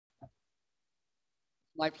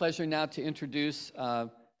My pleasure now to introduce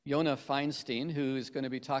Yonah Feinstein, who is going to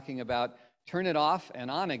be talking about Turn It Off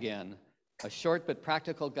and On Again, a short but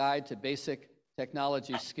practical guide to basic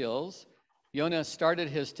technology skills. Yonah started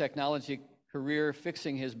his technology career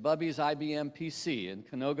fixing his bubby's IBM PC in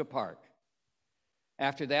Canoga Park.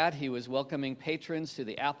 After that, he was welcoming patrons to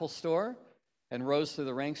the Apple Store and rose through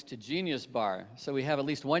the ranks to Genius Bar. So we have at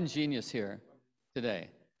least one genius here today.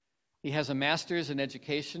 He has a master's in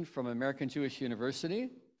education from American Jewish University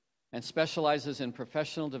and specializes in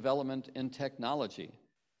professional development in technology.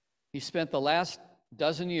 He spent the last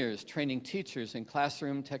dozen years training teachers in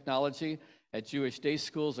classroom technology at Jewish day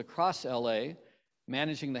schools across LA,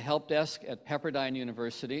 managing the help desk at Pepperdine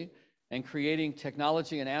University, and creating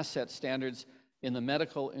technology and asset standards in the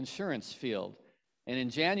medical insurance field. And in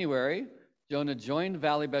January, Yonah joined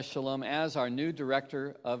Valley Beth Shalom as our new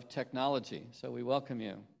Director of Technology. So we welcome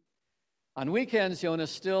you. On weekends, Yonah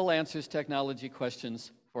still answers technology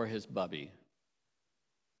questions for his bubby.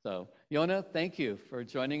 So, Yonah, thank you for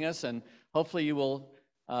joining us, and hopefully you will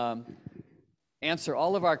answer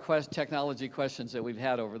all of our technology questions that we've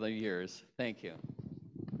had over the years. Thank you.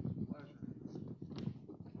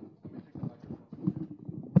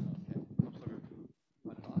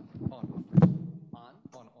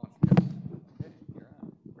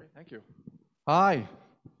 Thank you. Hi.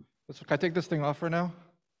 Can I take this thing off for now?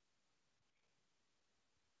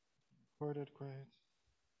 Recorded, great.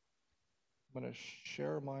 I'm going to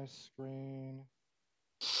share my screen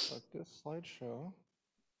like this slideshow.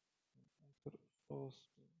 Put it full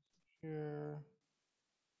share.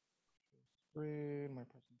 Screen, my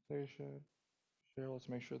presentation. Share, let's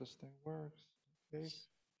make sure this thing works. Okay.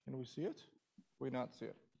 Can we see it? Can we not see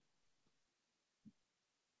it?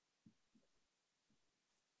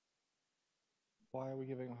 Why are we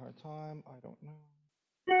giving a hard time? I don't know.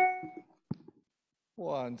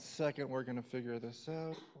 1 second, we're going to figure this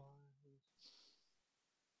out.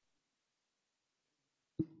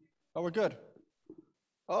 Oh, we're good.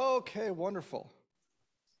 Okay, wonderful.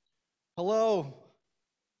 Hello.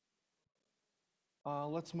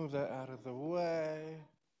 Let's move that out of the way.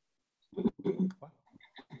 What?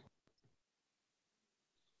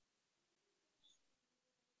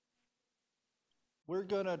 We're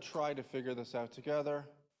going to try to figure this out together.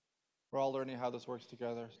 We're all learning how this works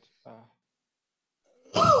together.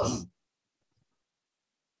 A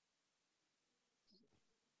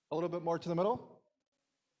little bit more to the middle.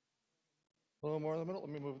 A little more in the middle. Let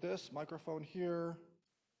me move this microphone here.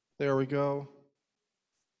 There we go.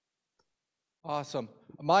 Awesome.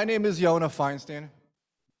 My name is Yonah Feinstein.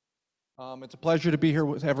 It's a pleasure to be here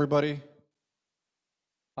with everybody.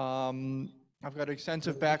 I've got an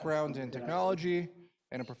extensive background in technology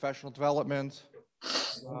and in professional development.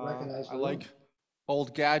 I like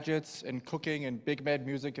old gadgets and cooking and Big Mad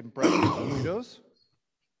music and breakfast burritos.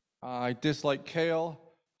 I dislike kale,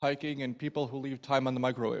 hiking, and people who leave time on the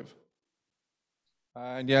microwave.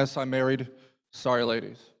 And yes, I'm married. Sorry,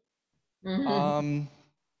 ladies. I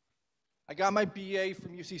got my BA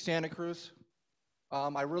from UC Santa Cruz.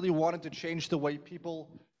 I really wanted to change the way people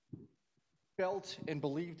felt and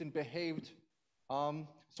believed and behaved.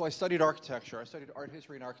 So I studied architecture. I studied art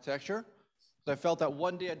history and architecture. So I felt that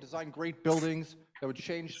one day I'd design great buildings that would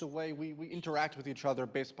change the way we interact with each other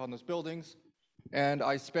based upon those buildings. And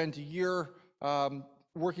I spent a year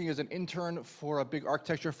working as an intern for a big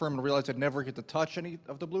architecture firm and realized I'd never get to touch any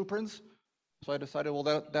of the blueprints. So I decided, well,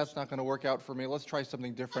 that's not going to work out for me. Let's try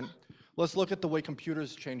something different. Let's look at the way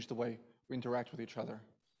computers change the way we interact with each other.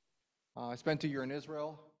 I spent a year in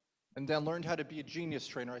Israel and then learned how to be a genius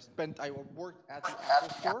trainer. I worked at the Apple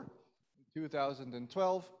Store in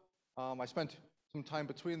 2012. I spent some time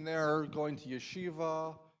between there going to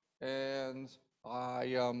yeshiva, and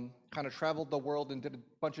I kind of traveled the world and did a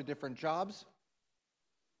bunch of different jobs.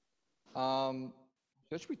 That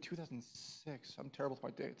should be 2006. I'm terrible with my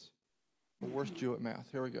dates. The worst Jew at math.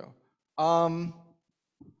 Here we go.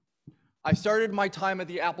 I started my time at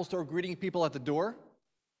the Apple Store greeting people at the door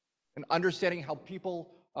and understanding how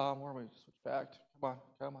people, where am I? Switch back.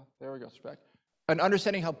 Come on. There we go, switch back. And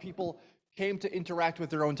understanding how people came to interact with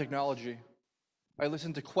their own technology. I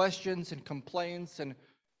listened to questions and complaints and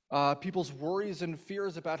people's worries and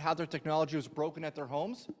fears about how their technology was broken at their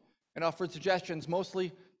homes and offered suggestions,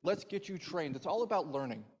 mostly, let's get you trained. It's all about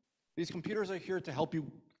learning. These computers are here to help you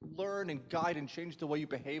learn and guide and change the way you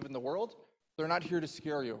behave in the world. They're not here to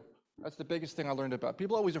scare you. That's the biggest thing I learned about.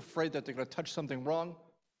 People are always afraid that they're going to touch something wrong.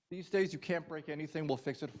 These days, you can't break anything. We'll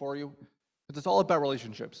fix it for you. But it's all about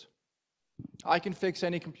relationships. I can fix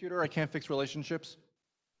any computer. I can't fix relationships.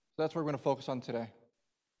 So that's what we're going to focus on today.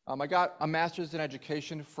 I got a master's in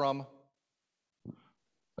education from,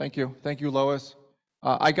 thank you, Lois,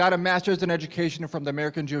 I got a master's in education from the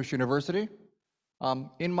American Jewish University.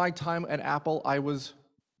 In my time at Apple,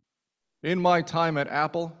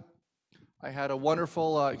 I had a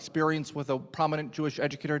wonderful experience with a prominent Jewish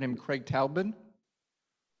educator named Craig Taubman,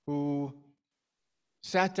 who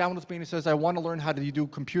sat down with me and he says, I want to learn how to do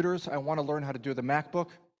computers. I want to learn how to do the MacBook.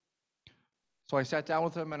 So I sat down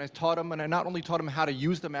with him and I taught him, and I not only taught him how to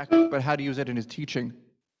use the MacBook, but how to use it in his teaching.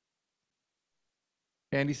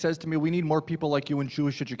 And he says to me, we need more people like you in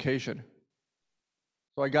Jewish education.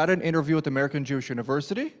 So I got an interview at the American Jewish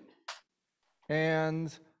University,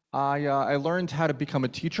 and I learned how to become a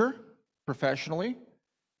teacher professionally,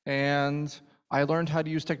 and I learned how to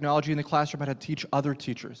use technology in the classroom and how to teach other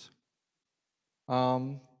teachers.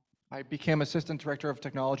 I became assistant director of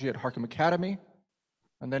technology at Harkham Academy,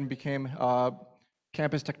 and then became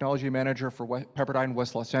campus technology manager for Pepperdine,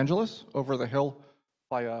 West Los Angeles, over the hill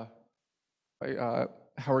by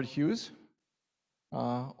Howard Hughes.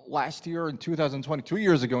 Last year in 2020, 2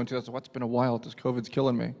 years ago in 2020, it's been a while, this COVID's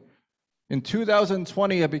killing me. In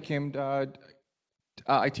 2020, I became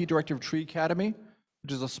IT director of Tree Academy,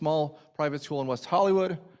 which is a small private school in West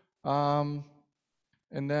Hollywood. And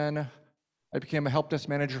then I became a help desk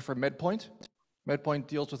manager for MedPoint. MedPoint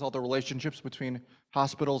deals with all the relationships between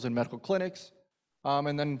hospitals and medical clinics.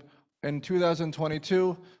 And then in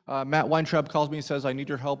 2022, Matt Weintraub calls me and says, I need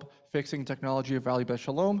your help fixing technology at Valley Beth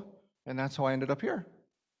Shalom. And that's how I ended up here.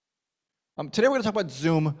 Today we're going to talk about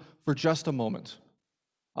Zoom for just a moment.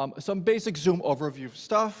 Some basic Zoom overview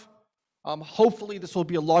stuff. Hopefully this will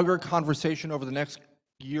be a longer conversation over the next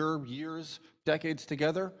years, decades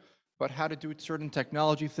together, about how to do certain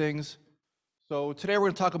technology things. So today we're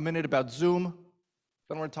going to talk a minute about Zoom.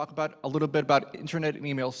 Then we're going to talk about a little bit about internet and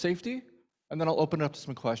email safety. And then I'll open it up to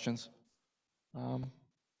some questions. What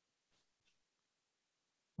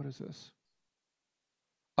is this?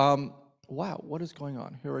 Wow, what is going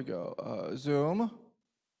on? Here we go. Zoom.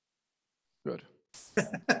 Good.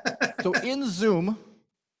 So in Zoom,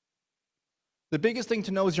 the biggest thing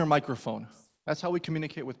to know is your microphone. That's how we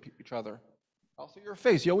communicate with each other. Also your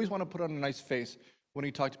face. You always want to put on a nice face when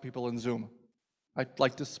you talk to people in Zoom. I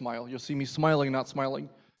like to smile. You'll see me smiling, not smiling.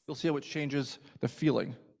 You'll see how it changes the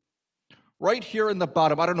feeling. Right here in the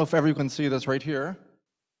bottom, I don't know if everyone can see this right here.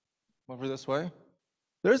 Over this way.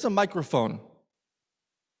 There's a microphone.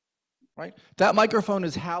 Right? That microphone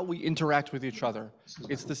is how we interact with each other.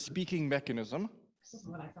 It's the speaking mechanism.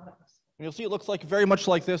 And you'll see it looks like very much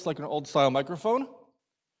like this, like an old style microphone.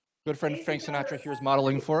 Good friend Frank Sinatra here is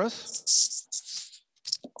modeling for us.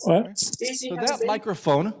 What? Right? So that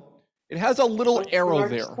microphone, it has a little arrow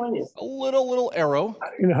there. A little arrow.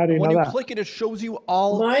 How do you when know you that? click it, it shows you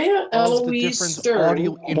all Maya of the Eloise different Stern.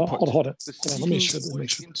 audio input. Hold it. The Hold on, let me speaking show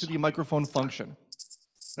this. into the microphone function.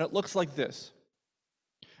 And it looks like this.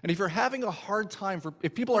 And if you're having a hard time,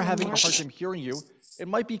 if people are having a hard time hearing you, it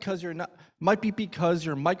might be because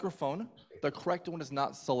your microphone, the correct one, is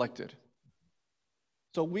not selected.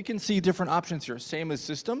 So we can see different options here. Same as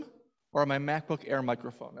system or my MacBook Air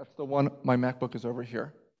microphone. That's the one, my MacBook is over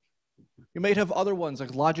here. You might have other ones like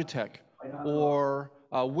Logitech or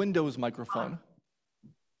Windows microphone.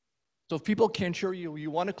 So if people can't hear you, you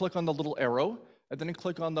want to click on the little arrow and then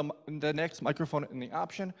click on the next microphone in the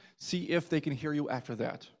option, see if they can hear you after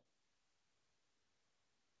that.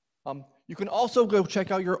 You can also go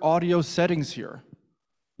check out your audio settings here.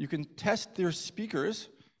 You can test their speakers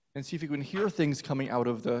and see if you can hear things coming out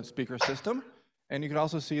of the speaker system. And you can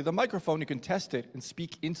also see the microphone. You can test it and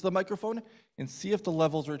speak into the microphone and see if the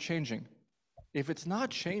levels are changing. If it's not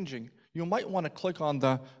changing, you might want to click on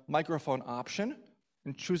the microphone option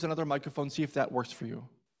and choose another microphone, see if that works for you.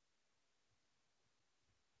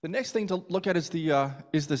 The next thing to look at is the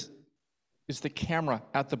camera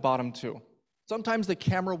at the bottom too. Sometimes the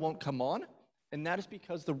camera won't come on, and that is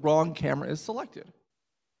because the wrong camera is selected.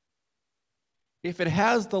 If it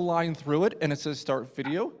has the line through it and it says start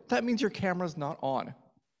video, that means your camera's not on.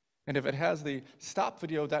 And if it has the stop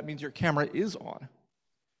video, that means your camera is on.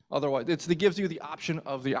 Otherwise, it gives you the option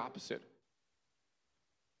of the opposite.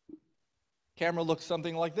 Camera looks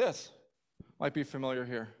something like this. Might be familiar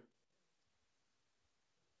here.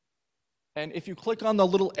 And if you click on the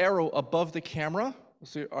little arrow above the camera, you'll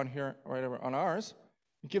see it on here, right over on ours,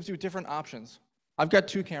 it gives you different options. I've got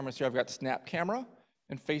two cameras here. I've got Snap Camera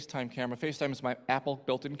and FaceTime Camera. FaceTime is my Apple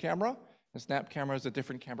built-in camera, and Snap Camera is a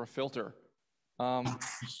different camera filter. And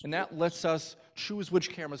that lets us choose which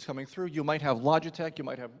camera's coming through. You might have Logitech, you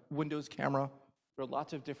might have Windows camera. There are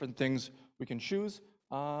lots of different things we can choose.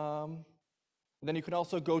 And then you can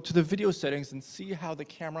also go to the video settings and see how the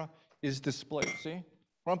camera is displayed. See?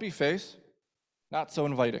 Grumpy face, not so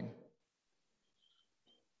inviting.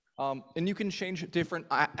 And you can change different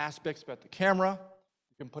aspects about the camera.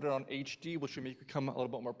 You can put it on HD, which will make it become a little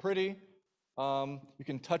bit more pretty. You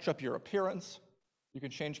can touch up your appearance. You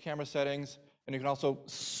can change camera settings. And you can also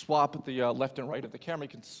swap the left and right of the camera. You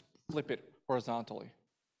can flip it horizontally.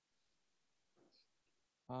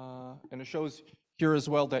 And it shows here as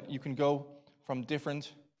well that you can go from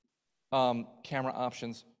different camera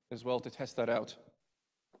options as well to test that out.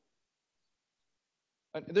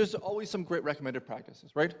 And there's always some great recommended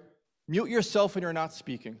practices, right? Mute yourself when you're not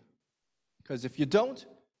speaking. Because if you don't,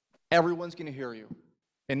 everyone's going to hear you.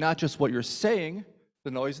 And not just what you're saying,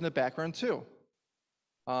 the noise in the background too.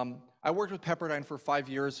 I worked with Pepperdine for 5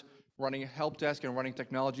 years, running a help desk and running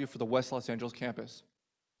technology for the West Los Angeles campus.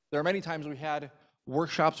 There are many times we had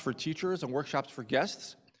workshops for teachers and workshops for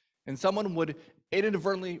guests, and someone would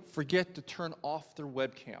inadvertently forget to turn off their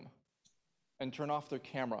webcam and turn off their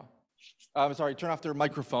camera. Turn off their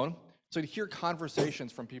microphone, so you'd hear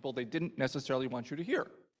conversations from people they didn't necessarily want you to hear,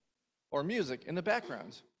 or music in the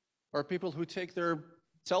background, or people who take their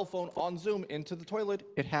cell phone on Zoom into the toilet.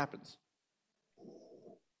 It happens.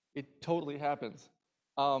 It totally happens.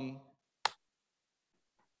 So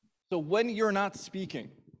when you're not speaking,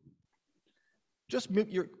 just mute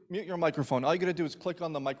your microphone. All you gotta do is click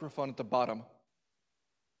on the microphone at the bottom.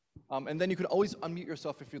 And then you can always unmute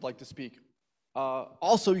yourself if you'd like to speak.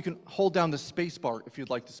 Also, you can hold down the space bar if you'd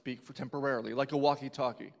like to speak for temporarily, like a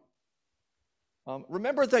walkie-talkie.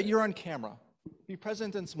 Remember that you're on camera. Be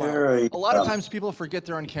present and smile. A lot of times people forget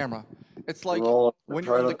they're on camera. It's like when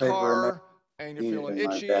you're in the car and you're feeling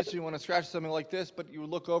itchy, so you want to scratch something like this, but you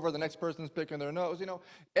look over, the next person's picking their nose. You know,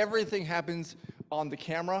 everything happens on the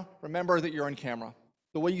camera. Remember that you're on camera.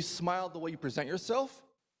 The way you smile, the way you present yourself,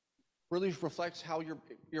 really reflects how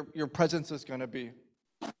your presence is going to be.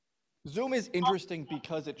 Zoom is interesting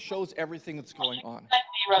because it shows everything that's going on.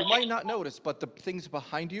 You might not notice, but the things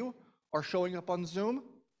behind you are showing up on Zoom.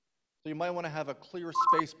 So you might want to have a clear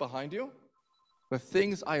space behind you. The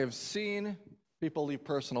things I have seen, people leave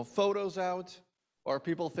personal photos out, or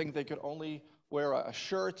people think they could only wear a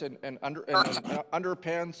shirt and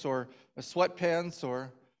underpants or a sweatpants,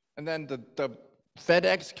 and then the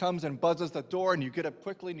FedEx comes and buzzes the door and you get up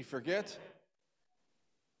quickly and you forget.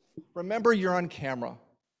 Remember, you're on camera.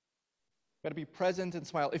 You gotta be present and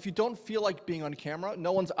smile. If you don't feel like being on camera,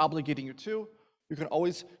 no one's obligating you to. You can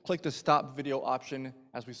always click the stop video option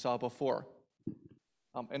as we saw before.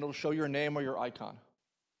 And it'll show your name or your icon.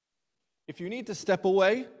 If you need to step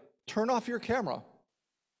away, turn off your camera.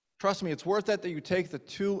 Trust me, it's worth it that you take the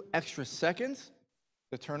 2 extra seconds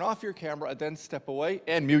to turn off your camera and then step away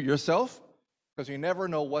and mute yourself, because you never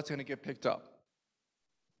know what's gonna get picked up.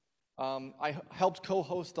 I helped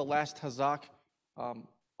co-host the last Hazak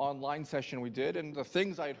online session we did, and the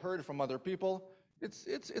things I had heard from other people,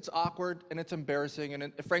 it's awkward and it's embarrassing,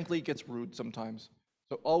 and frankly, it gets rude sometimes.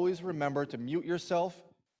 So always remember to mute yourself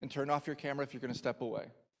and turn off your camera if you're gonna step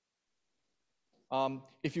away.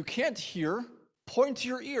 If you can't hear, point to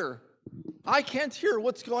your ear. I can't hear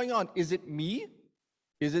what's going on. Is it me?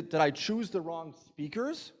 Is it that I choose the wrong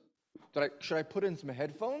speakers? Should I put in some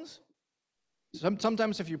headphones?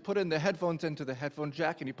 Sometimes if you put in the headphones into the headphone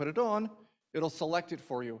jack and you put it on, it'll select it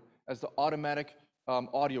for you as the automatic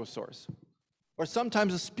audio source. Or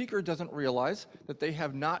sometimes the speaker doesn't realize that they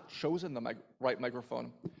have not chosen the right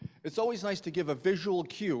microphone. It's always nice to give a visual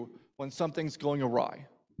cue when something's going awry.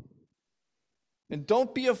 And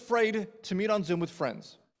don't be afraid to meet on Zoom with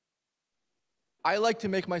friends. I like to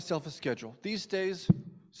make myself a schedule. These days,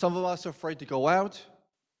 some of us are afraid to go out.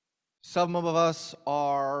 Some of us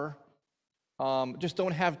are just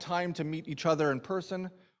don't have time to meet each other in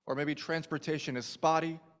person, or maybe transportation is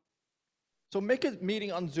spotty. So make a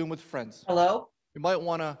meeting on Zoom with friends. Hello? You might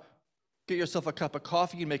want to get yourself a cup of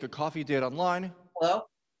coffee and make a coffee date online. Hello?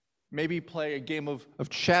 Maybe play a game of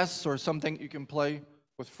chess or something you can play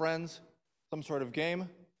with friends, some sort of game.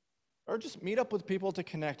 Or just meet up with people to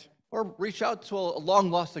connect, or reach out to a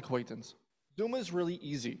long-lost acquaintance. Zoom is really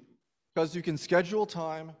easy because you can schedule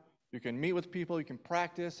time, you can meet with people, you can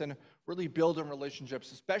practice, and really build on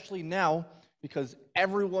relationships, especially now because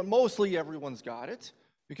mostly everyone's got it.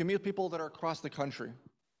 You can meet people that are across the country.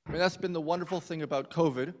 I mean, that's been the wonderful thing about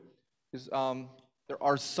COVID, is there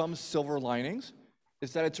are some silver linings,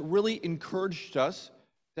 is that it's really encouraged us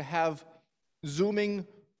to have Zooming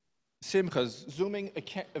simchas, Zooming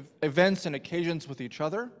events and occasions with each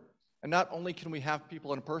other. And not only can we have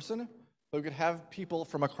people in person, but we could have people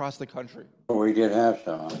from across the country. We did have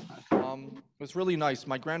some. It was really nice.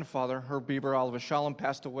 My grandfather, Herb Bieber Alav Shalom,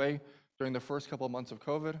 passed away during the first couple of months of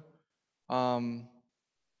COVID. And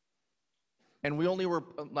we only were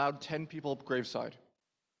allowed 10 people graveside.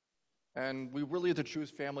 And we really had to choose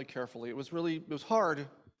family carefully. It was hard,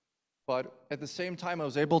 but at the same time, I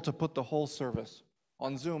was able to put the whole service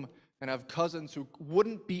on Zoom and have cousins who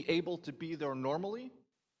wouldn't be able to be there normally,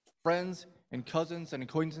 friends and cousins and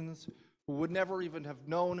acquaintances who would never even have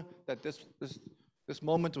known that this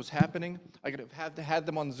moment was happening. I could have had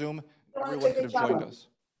them on Zoom. Everyone could have joined us.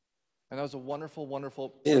 And that was a wonderful,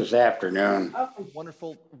 wonderful, This afternoon.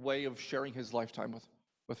 wonderful way of sharing his lifetime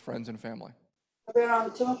with friends and family.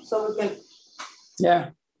 Yeah.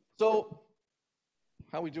 So,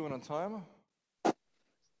 how are we doing on time? Pretty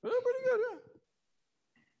good,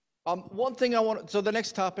 yeah. One thing so the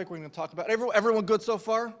next topic we're going to talk about, everyone good so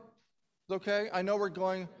far? Okay, I know we're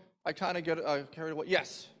going, I kind of get carried away.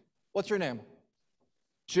 Yes. What's your name?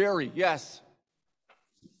 Jerry, yes.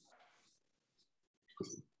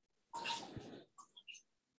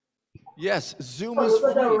 Yes, Zoom is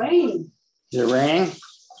free. Is it raining?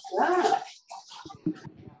 Yeah.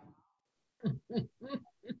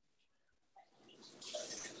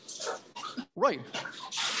 Right.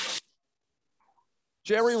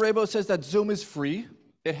 Jerry Rabo says that Zoom is free.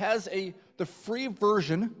 It has the free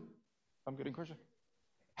version. I'm getting question.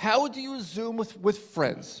 How do you Zoom with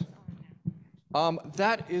friends?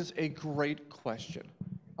 That is a great question.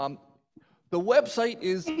 The website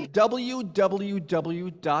is www.zoom.com.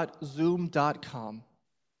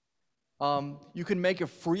 You can make a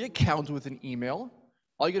free account with an email.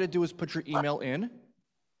 All you got to do is put your email in,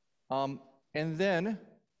 and then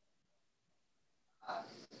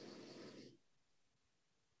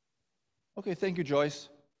okay, thank you, Joyce.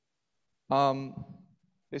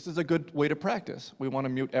 This is a good way to practice. We want to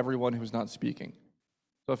mute everyone who's not speaking.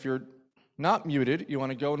 So if you're not muted, you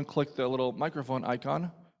want to go and click the little microphone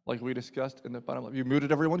icon, like we discussed in the bottom left. You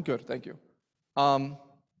muted everyone? Good, thank you.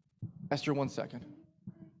 Esther, 1 second.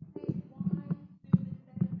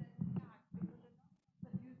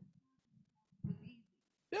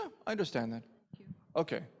 Yeah, I understand that.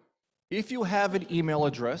 Okay. If you have an email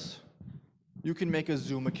address, you can make a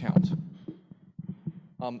Zoom account.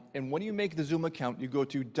 And when you make the Zoom account, you go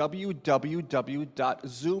to www.zoom.us.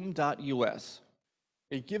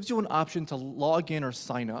 It gives you an option to log in or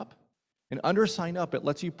sign up. And under sign up, it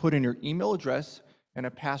lets you put in your email address and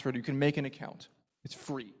a password. You can make an account. It's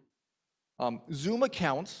free. Zoom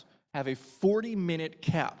accounts have a 40-minute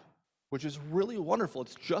cap, which is really wonderful.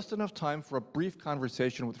 It's just enough time for a brief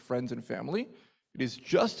conversation with friends and family. It is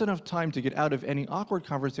just enough time to get out of any awkward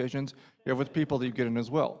conversations you have with people that you get in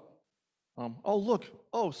as well. Oh, look.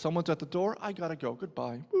 Oh, someone's at the door. I gotta go.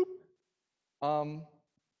 Goodbye. Boop.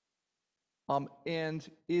 And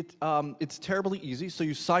it's terribly easy. So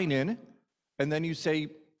you sign in, and then you say,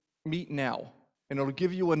 meet now. And it'll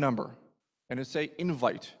give you a number. And it'll say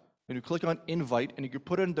invite. And you click on invite, and you can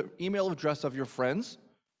put in the email address of your friends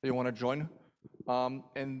that you want to join.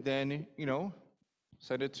 And then,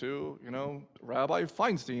 send it to, Rabbi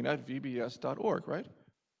Feinstein at vbs.org, right?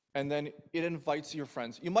 And then it invites your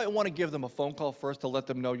friends. You might want to give them a phone call first to let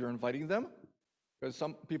them know you're inviting them, because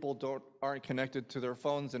some people aren't connected to their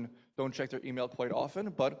phones and don't check their email quite often.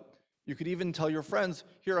 But you could even tell your friends,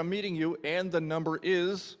 here, I'm meeting you, and the number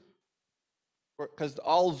is, because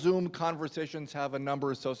all Zoom conversations have a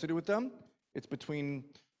number associated with them. It's between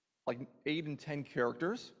like 8 and 10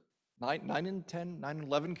 characters, 9 and 10, 9 and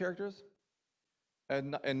 11 characters,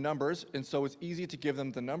 and numbers. And so it's easy to give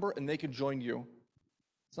them the number, and they can join you.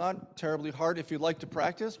 It's not terribly hard. If you'd like to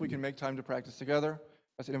practice, we can make time to practice together.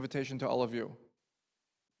 That's an invitation to all of you.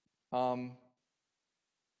 And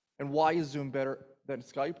why is Zoom better than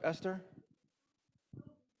Skype, Esther?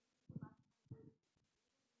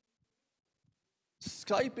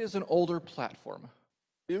 Skype is an older platform.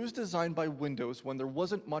 It was designed by Windows when there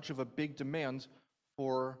wasn't much of a big demand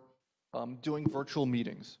for doing virtual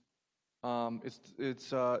meetings. So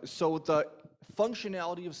the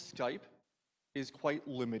functionality of Skype is quite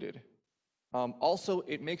limited. Also,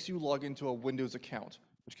 it makes you log into a Windows account,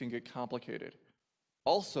 which can get complicated.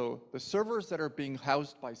 Also, the servers that are being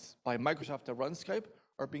housed by Microsoft to run Skype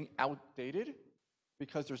are being outdated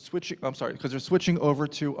because they're switching. Because they're switching over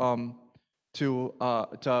to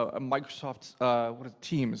Microsoft's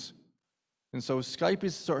Teams, and so Skype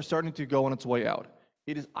is starting to go on its way out.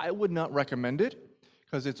 I would not recommend it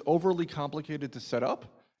because it's overly complicated to set up.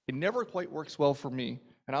 It never quite works well for me,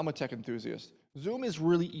 and I'm a tech enthusiast. Zoom is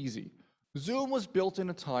really easy. Zoom was built in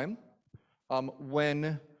a time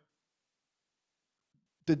when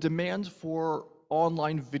the demand for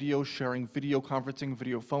online video sharing, video conferencing,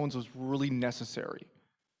 video phones was really necessary.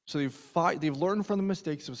 So they've learned from the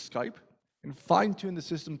mistakes of Skype and fine-tuned the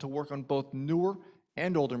system to work on both newer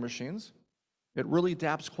and older machines. It really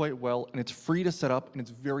adapts quite well, and it's free to set up, and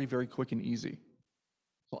it's very, very quick and easy.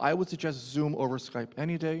 So I would suggest Zoom over Skype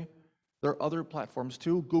any day. There are other platforms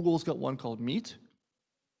too. Google's got one called Meet.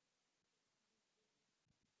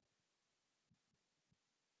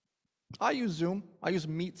 I use Zoom. I use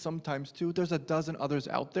Meet sometimes too. There's a dozen others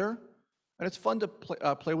out there, and it's fun to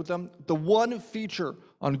play with them. The one feature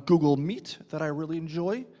on Google Meet that I really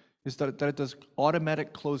enjoy is that it does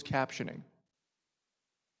automatic closed captioning.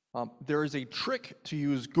 There is a trick to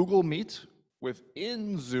use Google Meet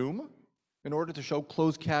within Zoom in order to show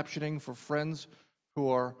closed captioning for friends who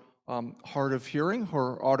are hard of hearing, who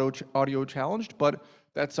are audio challenged, but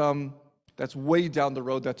that's way down the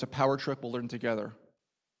road. That's a power trick we'll learn together.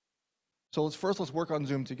 So let's work on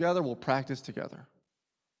Zoom together. We'll practice together.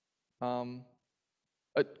 Any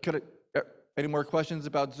more questions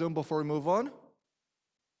about Zoom before we move on?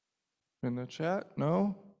 In the chat?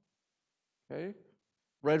 No? Okay.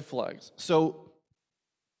 Red flags. So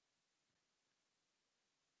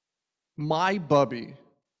my bubby,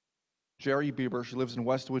 Jerry Bieber, she lives in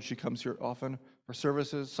Westwood. She comes here often for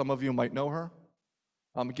services. Some of you might know her.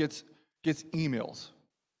 Gets emails.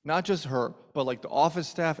 Not just her, but like the office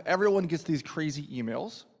staff. Everyone gets these crazy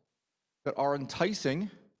emails that are enticing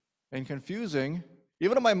and confusing.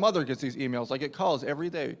 Even my mother gets these emails. I get calls every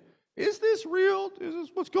day. Is this real? Is this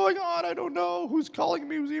what's going on? I don't know. Who's calling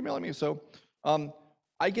me? Who's emailing me? So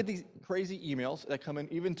I get these crazy emails that come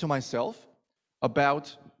in even to myself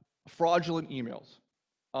about fraudulent emails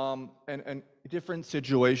and different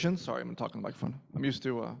situations. Sorry, I'm talking to the microphone. I'm used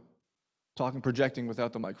to projecting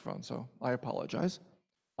without the microphone, so I apologize.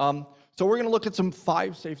 So we're going to look at some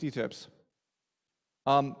 5 safety tips.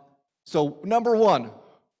 So number 1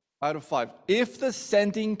 out of 5, if the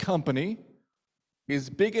sending company is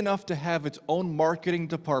big enough to have its own marketing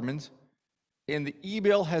department and the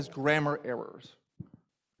email has grammar errors,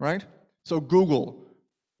 right? So Google,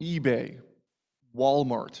 eBay,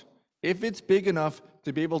 Walmart, if it's big enough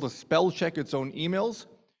to be able to spell check its own emails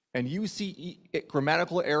and you see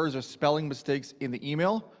grammatical errors or spelling mistakes in the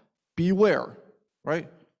email, beware, right?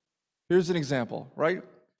 Here's an example, right?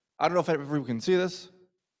 I don't know if everyone can see this. It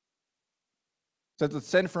says it's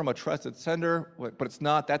sent from a trusted sender, but it's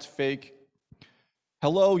not. That's fake.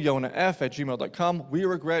 Hello, YonahF@gmail.com. We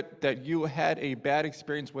regret that you had a bad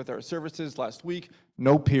experience with our services last week.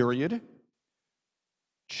 No period.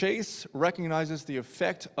 Chase recognizes the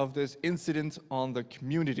effect of this incident on the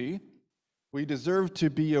community. We deserve to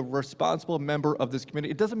be a responsible member of this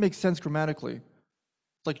community. It doesn't make sense grammatically.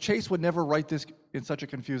 It's like Chase would never write this in such a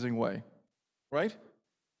confusing way, right?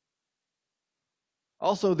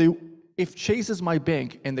 Also, if Chase is my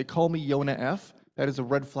bank and they call me Yonah F, that is a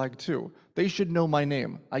red flag too. They should know my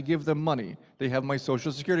name. I give them money. They have my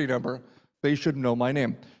social security number. They should know my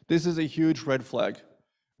name. This is a huge red flag.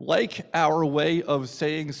 Like our way of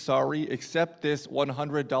saying sorry, accept this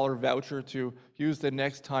 $100 voucher to use the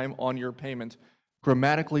next time on your payment.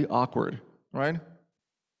 Grammatically awkward, right?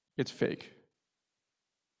 It's fake.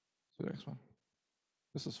 So the next one.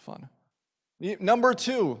 This is fun. Number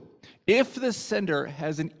 2, if the sender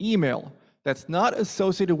has an email that's not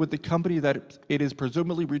associated with the company that it is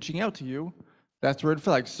presumably reaching out to you, that's a red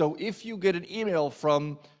flag. So if you get an email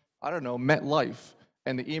from, I don't know, MetLife,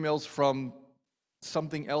 and the email's from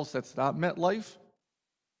something else that's not MetLife,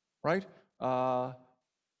 right?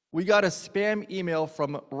 We got a spam email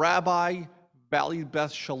from Rabbi Valley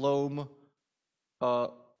Beth Shalom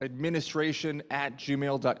administration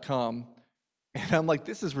 @gmail.com. And I'm like,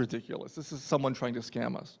 this is ridiculous. This is someone trying to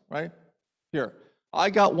scam us, right? Here, I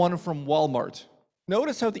got one from Walmart.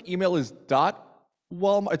 Notice how the email is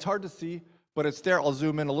 .Walmart. It's hard to see, but it's there. I'll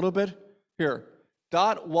zoom in a little bit. Here,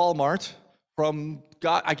 .Walmart from,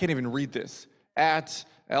 God, I can't even read this, at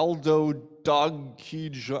Eldo Dog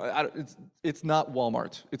It's not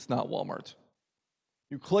Walmart. It's not Walmart.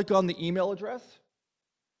 You click on the email address.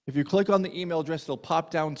 If you click on the email address, it'll pop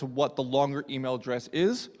down to what the longer email address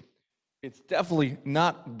is. It's definitely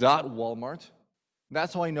not .Walmart.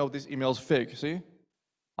 That's how I know this email is fake, see?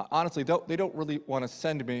 Honestly, they don't really want to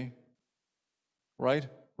send me, right,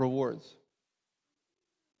 rewards.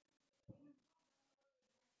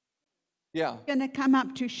 Yeah. Going to come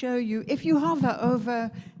up to show you. If you hover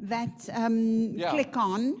over that click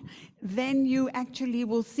on, then you actually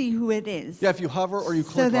will see who it is. Yeah, if you hover or you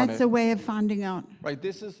click on it. So that's a way of finding out. Right,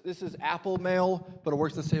 this is Apple Mail, but it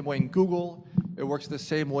works the same way in Google. It works the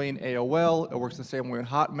same way in AOL. It works the same way in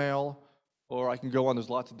Hotmail. Or I can go on, there's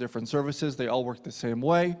lots of different services. They all work the same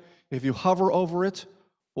way. If you hover over it,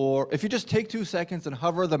 or if you just take 2 seconds and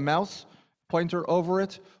hover the mouse pointer over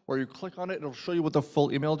it, or you click on it, it'll show you what the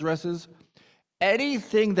full email address is.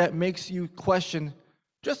 Anything that makes you question,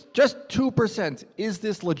 just 2%, is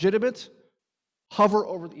this legitimate? Hover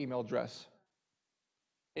over the email address.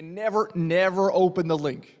 And never open the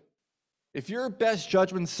link. If your best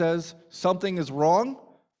judgment says something is wrong,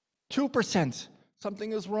 2%,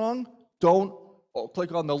 something is wrong, don't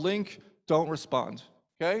click on the link, don't respond,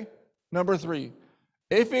 okay? Number 3,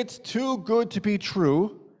 if it's too good to be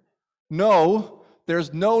true, no,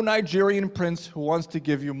 there's no Nigerian prince who wants to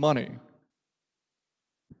give you money.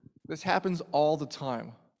 This happens all the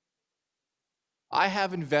time. I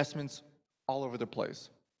have investments all over the place.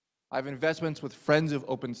 I have investments with friends who've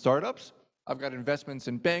opened startups. I've got investments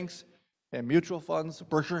in banks and mutual funds.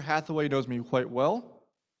 Berkshire Hathaway knows me quite well,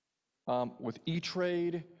 with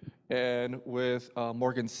E-Trade and with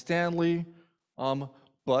Morgan Stanley.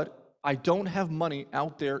 But I don't have money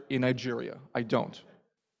out there in Nigeria. I don't.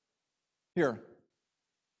 Here.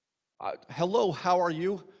 Hello, how are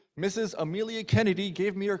you? Mrs. Amelia Kennedy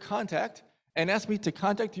gave me her contact and asked me to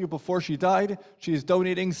contact you before she died. She is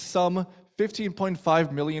donating some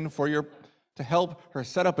 $15.5 million to help her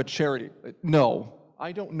set up a charity. No,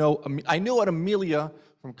 I don't know. I knew an Amelia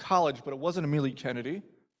from college, but it wasn't Amelia Kennedy.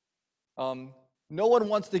 No one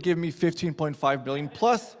wants to give me $15.5 million.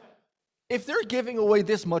 Plus, if they're giving away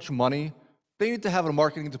this much money, they need to have a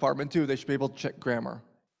marketing department too. They should be able to check grammar.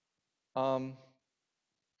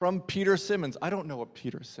 From Peter Simmons. I don't know what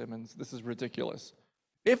Peter Simmons. This is ridiculous.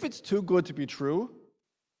 If it's too good to be true,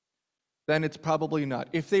 then it's probably not.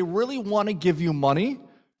 If they really want to give you money,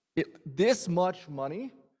 this much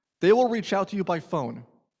money, they will reach out to you by phone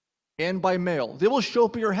and by mail. They will show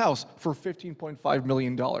up at your house for $15.5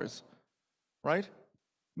 million, right?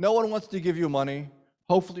 No one wants to give you money.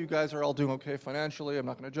 Hopefully you guys are all doing okay financially. I'm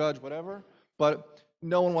not going to judge, whatever. But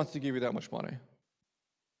no one wants to give you that much money,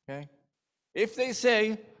 okay? If they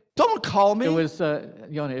say, don't call me. It was,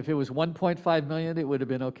 Yonah, if it was 1.5 million, it would have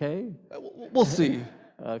been okay? We'll see.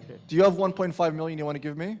 Okay. Do you have 1.5 million you want to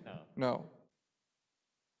give me? No.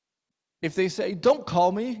 If they say, don't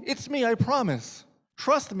call me, it's me, I promise.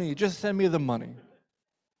 Trust me, just send me the money.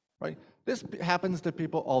 Right? This happens to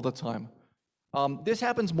people all the time. This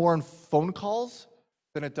happens more on phone calls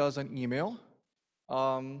than it does on email.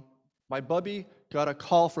 My bubby got a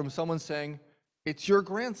call from someone saying, it's your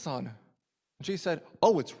grandson. And she said,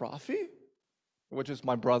 oh, it's Rafi, which is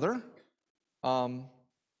my brother. And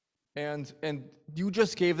you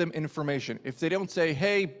just gave them information. If they don't say,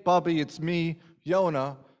 hey, Bubby, it's me,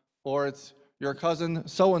 Yonah, or it's your cousin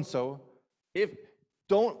so-and-so,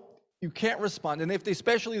 you can't respond. And if they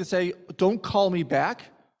especially say, don't call me back,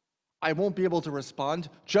 I won't be able to respond.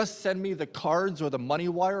 Just send me the cards or the money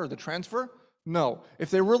wire or the transfer. No.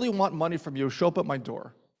 If they really want money from you, show up at my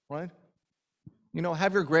door, right? You know,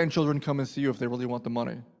 have your grandchildren come and see you if they really want the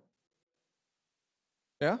money.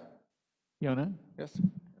 Yeah? Yonah? Yes?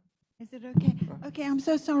 Is it okay? Okay, I'm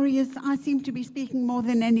so sorry. I seem to be speaking more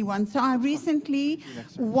than anyone. So I recently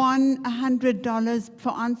won $100 for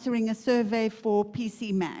answering a survey for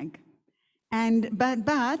PC Mag.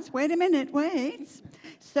 But wait a minute, wait.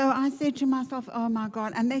 So I said to myself, oh my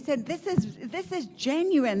God. And they said, this is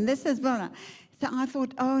genuine. This is blah. So I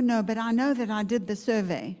thought, oh no, but I know that I did the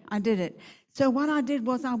survey. I did it. So what I did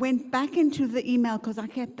was I went back into the email, because I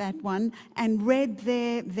kept that one, and read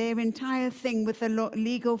their entire thing with the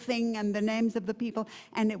legal thing and the names of the people,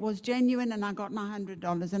 and it was genuine, and I got my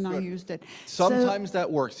 $100, and I used it. Sometimes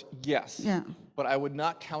that works, yes. Yeah. But I would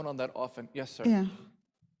not count on that often. Yes, sir. Yeah.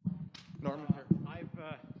 Norman, here.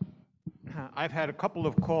 I've had a couple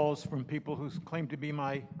of calls from people who claim to be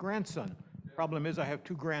my grandson. Problem is I have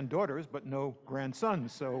 2 granddaughters, but no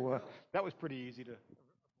grandsons, so that was pretty easy to...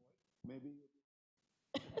 Maybe.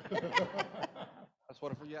 That's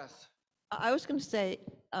wonderful, yes. I was going to say,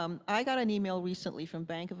 I got an email recently from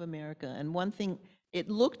Bank of America, and one thing, it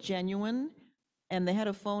looked genuine, and they had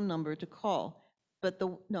a phone number to call. But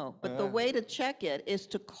the way to check it is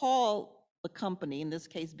to call the company, in this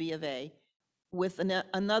case B of A, with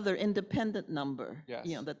another independent number, Yes.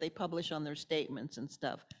 you know, that they publish on their statements and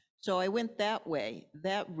stuff. So I went that way,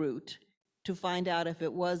 that route, to find out if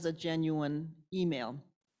it was a genuine email.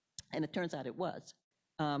 And it turns out it was.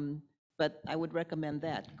 But I would recommend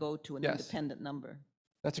that. Go to an independent number.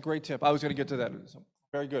 That's a great tip. I was going to get to that. So,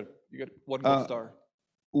 very good. You get 1 gold star.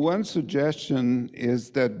 One suggestion is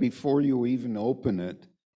that before you even open it,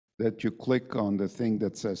 that you click on the thing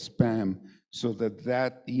that says spam, so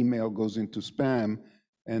that email goes into spam,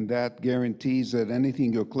 and that guarantees that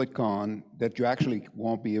anything you click on, that you actually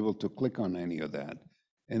won't be able to click on any of that.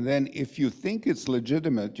 And then if you think it's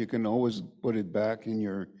legitimate, you can always put it back in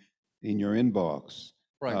your inbox.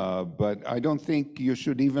 Right. But I don't think you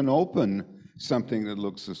should even open something that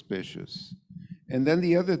looks suspicious. And then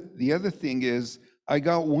the other thing is, I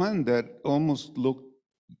got one that almost looked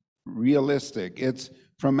realistic. It's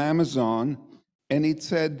from Amazon, and it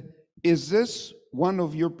said, is this one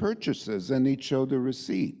of your purchases? And it showed a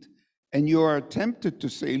receipt. And you are tempted to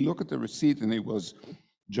say, look at the receipt, and it was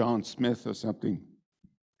John Smith or something.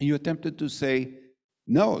 You attempted to say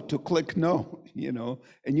no, to click no,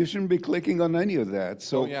 and you shouldn't be clicking on any of that.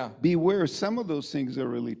 So beware, some of those things are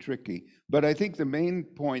really tricky. But I think the main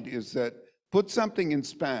point is that put something in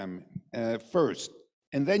spam first,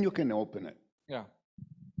 and then you can open it. Yeah.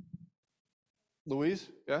 Louise,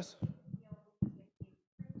 yes?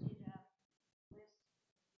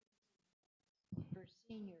 For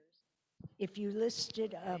seniors, if you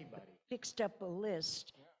listed up, fixed up a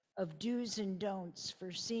list of do's and don'ts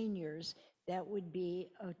for seniors, that would be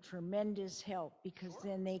a tremendous help, because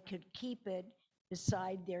then they could keep it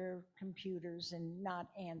beside their computers and not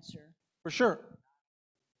answer. For sure.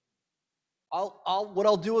 What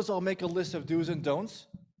I'll do is I'll make a list of do's and don'ts,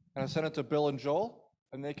 and I'll send it to Bill and Joel,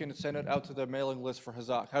 and they can send it out to the mailing list for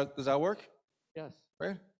Hazak. Does that work? Yes.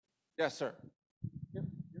 Right? Yes, sir.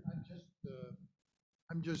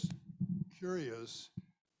 I'm just curious,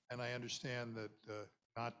 and I understand that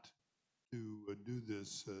not to do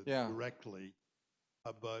this directly,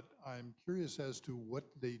 but I'm curious as to what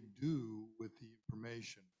they do with the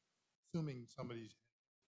information. Assuming somebody's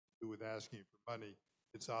to do with asking for money,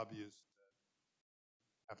 it's obvious that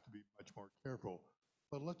you have to be much more careful.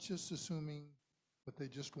 But let's just assuming that they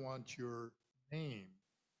just want your name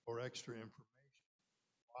or extra information.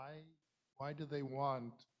 Why do they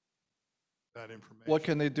want that information? What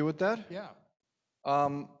can they do with that? Yeah.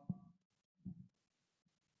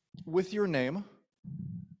 With your name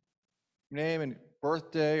and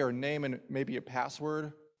birthday, or name and maybe a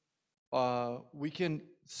password, we can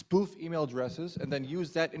spoof email addresses and then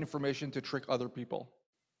use that information to trick other people.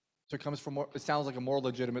 So it sounds like a more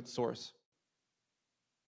legitimate source.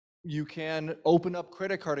 You can open up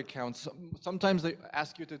credit card accounts. Sometimes they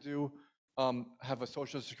ask you to have a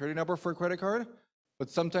social security number for a credit card,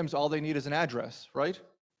 but sometimes all they need is an address, right?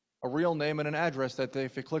 A real name and an address that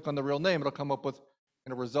if you click on the real name, it'll come up with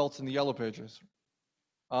results in the yellow pages.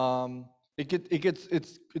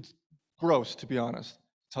 It's gross, to be honest, to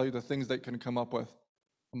tell you the things they can come up with.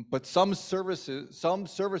 But some services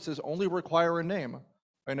only require a name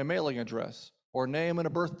and a mailing address, or a name and a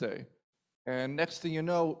birthday. And next thing you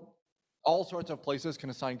know, all sorts of places can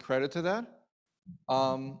assign credit to that.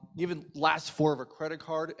 Even last four of a credit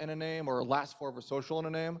card in a name, or last four of a social in a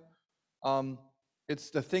name. It's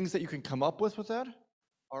the things that you can come up with that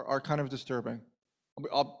are kind of disturbing.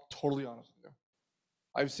 I'll totally honest with you.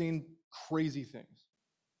 I've seen crazy things.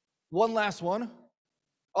 One last one.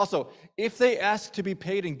 Also, if they ask to be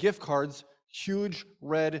paid in gift cards, huge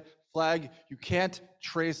red flag. You can't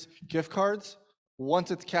trace gift cards.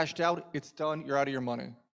 Once it's cashed out, it's done. You're out of your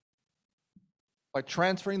money. By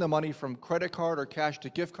transferring the money from credit card or cash to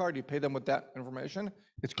gift card, you pay them with that information,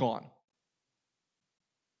 it's gone.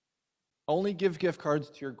 Only give gift cards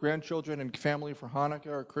to your grandchildren and family for Hanukkah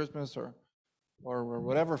or Christmas or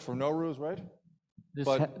whatever, for Nowruz, right?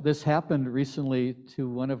 This happened recently to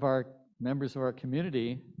one of our members of our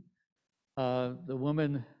community. The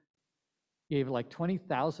woman gave like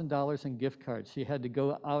 $20,000 in gift cards. She had to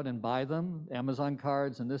go out and buy them, Amazon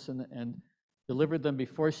cards and this and delivered them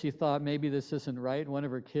before she thought maybe this isn't right. One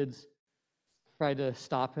of her kids tried to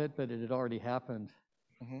stop it, but it had already happened.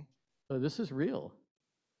 Mm-hmm. So this is real.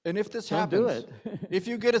 And if this Don't happens, do it. if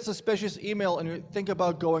you get a suspicious email and you think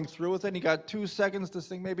about going through with it, and you got 2 seconds to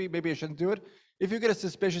think maybe I shouldn't do it. If you get a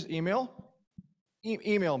suspicious email,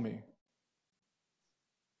 email me.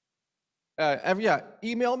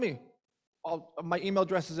 Email me. My email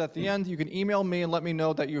address is at the end. You can email me and let me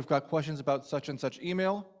know that you've got questions about such and such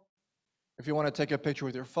email. If you want to take a picture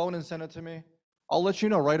with your phone and send it to me, I'll let you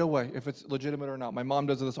know right away if it's legitimate or not. My mom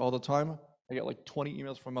does this all the time. I get like 20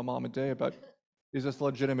 emails from my mom a day about, is this a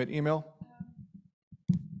legitimate email?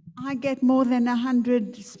 I get more than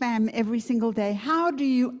 100 spam every single day. How do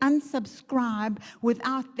you unsubscribe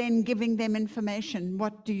without then giving them information?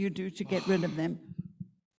 What do you do to get rid of them?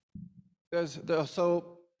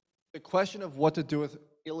 So the question of what to do with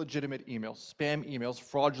illegitimate emails, spam emails,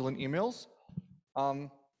 fraudulent emails,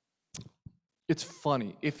 it's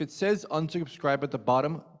funny. If it says unsubscribe at the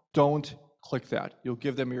bottom, don't click that. You'll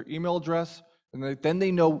give them your email address, and then they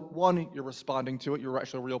know, one, you're responding to it, you're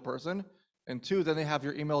actually a real person, and two, then they have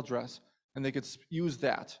your email address, and they could use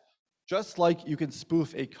that. Just like you can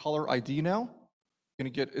spoof a caller ID now.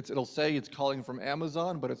 It'll say it's calling from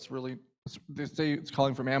Amazon, but they say it's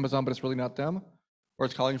calling from Amazon, but it's really not them. Or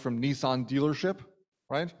it's calling from Nissan dealership,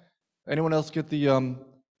 right? Anyone else get the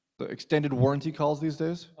extended warranty calls these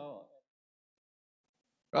days?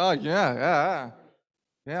 Oh, yeah,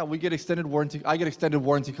 we get extended warranty. I get extended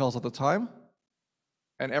warranty calls all the time.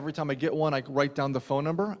 And every time I get one, I write down the phone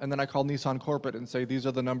number, and then I call Nissan Corporate and say, these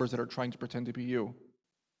are the numbers that are trying to pretend to be you.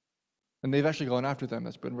 And they've actually gone after them.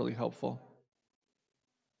 That's been really helpful.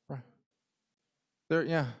 Right. There,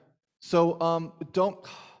 yeah. So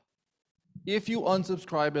if you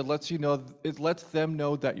unsubscribe, it lets them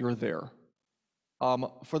know that you're there.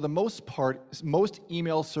 For the most part, most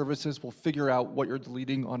email services will figure out what you're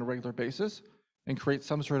deleting on a regular basis and create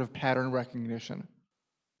some sort of pattern recognition.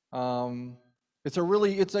 It's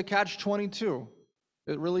a catch-22.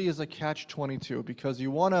 It really is a catch-22 because you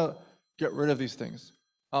want to get rid of these things.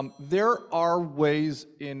 There are ways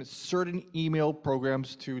in certain email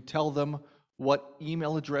programs to tell them what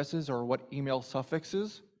email addresses or what email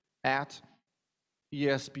suffixes at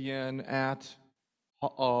ESPN, at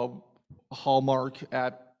Hallmark,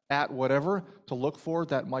 at whatever to look for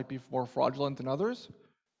that might be more fraudulent than others.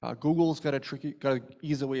 Google's got an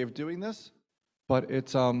easy way of doing this, but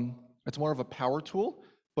it's more of a power tool.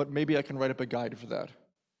 But maybe I can write up a guide for that.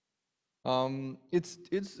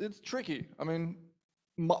 It's tricky. I mean,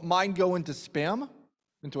 mine go into a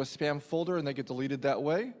spam folder, and they get deleted that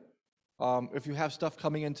way. If you have stuff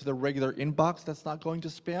coming into the regular inbox that's not going to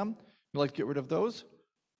spam, you like to get rid of those.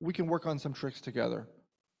 We can work on some tricks together.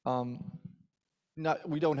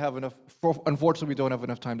 We don't have enough. Unfortunately, we don't have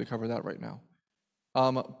enough time to cover that right now.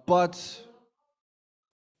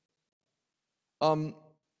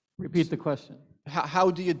 Repeat the question.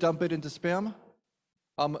 How do you dump it into spam?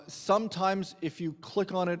 Sometimes if you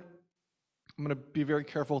click on it, I'm going to be very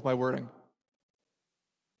careful with my wording.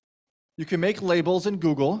 You can make labels in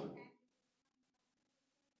Google.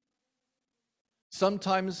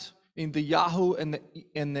 Sometimes in the Yahoo and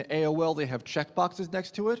the AOL, they have checkboxes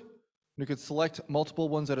next to it. You could select multiple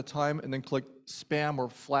ones at a time and then click spam or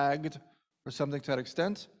flagged or something to that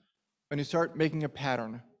extent. And you start making a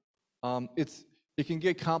pattern. It can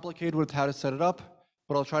get complicated with how to set it up,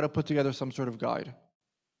 but I'll try to put together some sort of guide.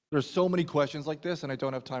 There's so many questions like this, and I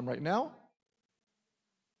don't have time right now,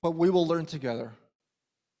 but we will learn together.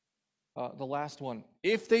 The last one.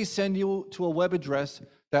 If they send you to a web address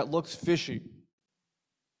that looks fishy,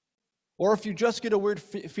 or if you just get a weird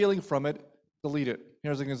feeling from it, delete it.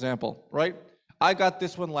 Here's an example, right? I got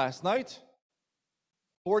this one last night,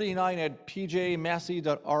 49 at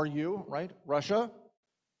pjmassey.ru, right? Russia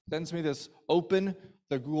sends me this, open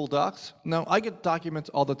the Google Docs. Now, I get documents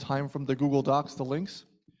all the time from the Google Docs, the links.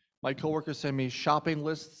 My coworkers send me shopping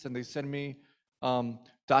lists, and they send me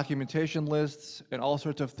documentation lists and all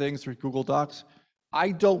sorts of things through Google Docs.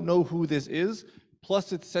 I don't know who this is,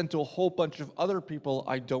 plus it's sent to a whole bunch of other people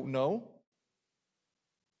I don't know.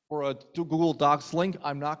 For a Google Docs link,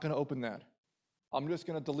 I'm not going to open that. I'm just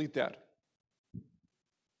going to delete that.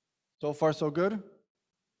 So far, so good?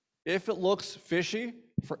 If it looks fishy,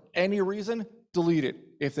 for any reason, delete it.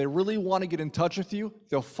 If they really want to get in touch with you,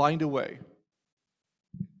 they'll find a way.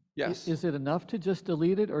 Yes? Is it enough to just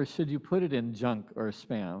delete it, or should you put it in junk or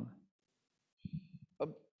spam?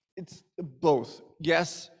 It's both.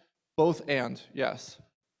 Yes, both and, yes.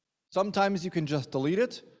 Sometimes you can just delete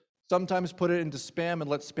it. Sometimes put it into spam and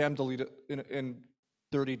let spam delete it in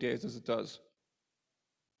 30 days as it does.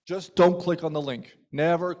 Just don't click on the link.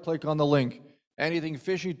 Never click on the link. Anything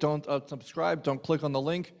fishy, don't subscribe, don't click on the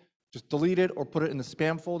link. Just delete it or put it in the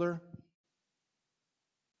spam folder.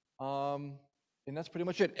 And that's pretty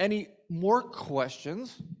much it. Any more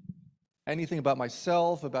questions? Anything about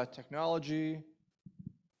myself, about technology?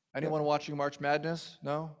 Anyone watching March Madness?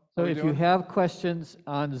 No? So if you have questions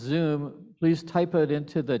on Zoom, please type it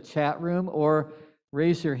into the chat room or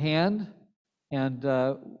raise your hand, and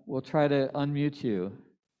we'll try to unmute you.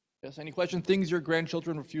 Yes, any questions? Things your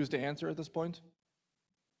grandchildren refuse to answer at this point?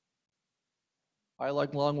 I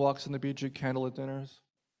like long walks on the beach and candlelit dinners.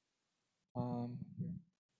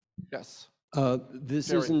 Yes. This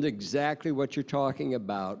Barry. isn't exactly what you're talking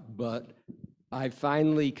about, but I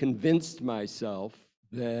finally convinced myself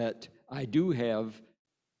that I don't have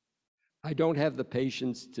the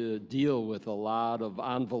patience to deal with a lot of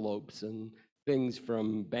envelopes and things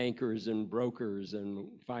from bankers and brokers and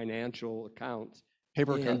financial accounts.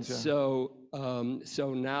 Paper And accounts, yeah.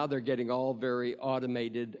 so now they're getting all very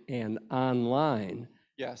automated and online.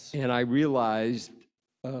 Yes. And I realized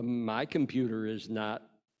my computer is not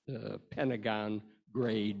Pentagon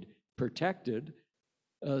grade protected.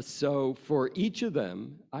 So for each of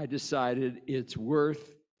them, I decided it's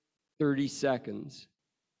worth 30 seconds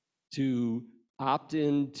to opt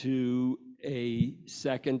into a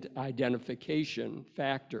second identification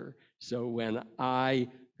factor. So when I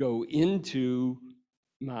go into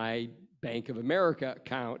my Bank of America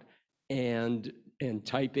account and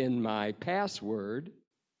type in my password,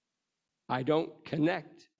 I don't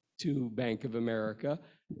connect to Bank of America,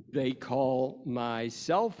 they call my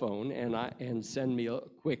cell phone and send me a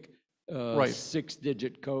quick Right.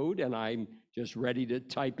 6-digit code, and I'm just ready to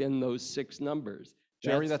type in those 6 numbers.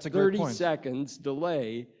 Jerry, that's a great 30 point. seconds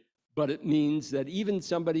delay, but it means that even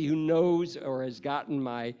somebody who knows or has gotten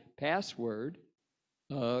my password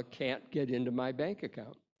can't get into my bank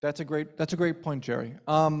account. That's a great point, Jerry.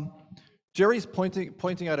 Jerry's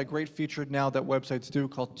pointing out a great feature now that websites do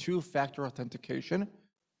called two-factor authentication.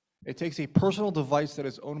 It takes a personal device that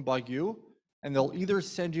is owned by you, and they'll either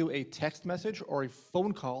send you a text message or a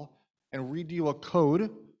phone call and read you a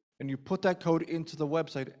code, and you put that code into the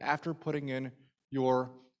website after putting in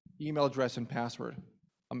your email address and password.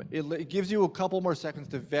 It gives you a couple more seconds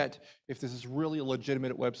to vet if this is really a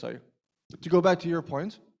legitimate website. To go back to your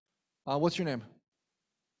point, what's your name?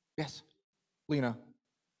 Yes, Lena.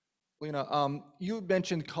 Lena, you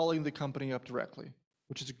mentioned calling the company up directly,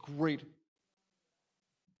 which is a great.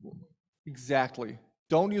 Exactly.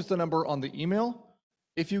 Don't use the number on the email.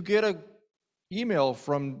 If you get an email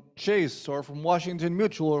from Chase or from Washington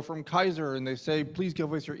Mutual or from Kaiser and they say, please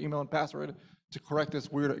give us your email and password to correct this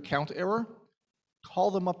weird account error, call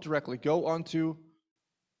them up directly. Go onto.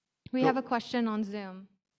 We have a question on Zoom.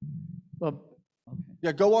 Well,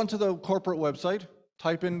 Yeah, go onto the corporate website,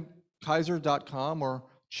 type in Kaiser.com or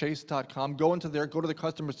Chase.com, go into there, go to the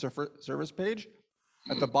customer service page.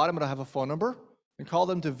 At the bottom, it'll have a phone number, and call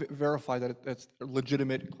them to verify that it's a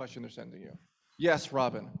legitimate question they're sending you. Yes,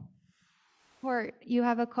 Robin. Or you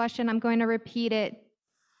have a question, I'm going to repeat it.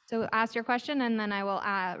 So ask your question, and then I will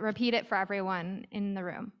repeat it for everyone in the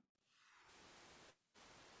room.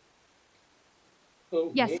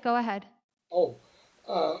 Okay. Yes, go ahead. Oh,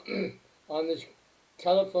 on this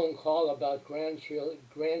telephone call about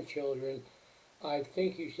grandchildren, I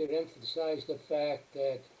think you should emphasize the fact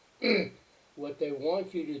that what they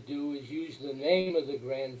want you to do is use the name of the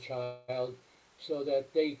grandchild so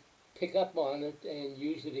that they pick up on it and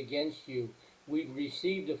use it against you. We've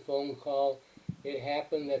received a phone call. It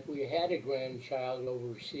happened that we had a grandchild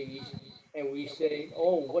overseas, and we say,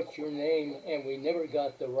 oh, what's your name? And we never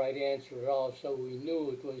got the right answer at all, so we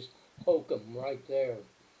knew it was hokum right there.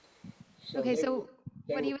 Okay, so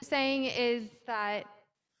what he was saying is that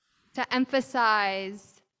to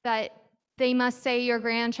emphasize that they must say your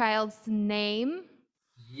grandchild's name.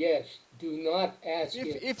 Yes, do not ask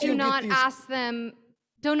it. Do not ask them,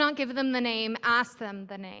 do not give them the name, ask them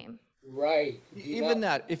the name. Right. Even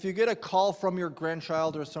that, if you get a call from your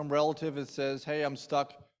grandchild or some relative that says, hey, I'm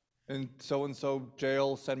stuck in so-and-so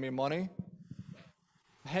jail, send me money,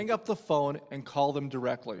 hang up the phone and call them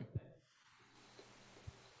directly.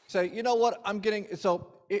 Say, you know what, hang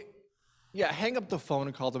up the phone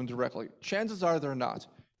and call them directly. Chances are they're not.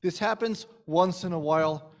 This happens once in a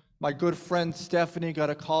while. My good friend Stephanie got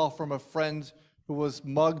a call from a friend who was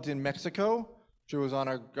mugged in Mexico. She was on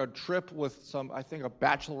a trip with I think a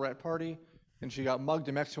bachelorette party, and she got mugged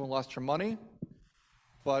in Mexico and lost her money.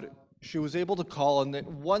 But she was able to call, and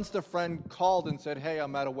then once the friend called and said, hey,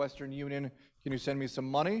 I'm at a Western Union, can you send me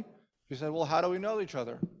some money? She said, well, how do we know each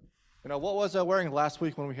other? You know, what was I wearing last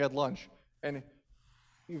week when we had lunch? And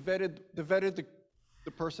he vetted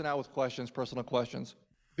the person out with questions, personal questions.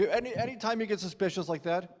 Anytime you get suspicious like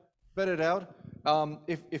that, vet it out.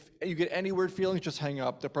 If you get any weird feelings, just hang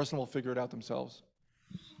up. The person will figure it out themselves.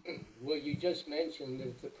 Well, you just mentioned that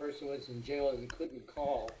if the person was in jail and couldn't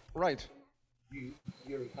call. Right.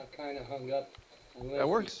 You're kind of hung up. That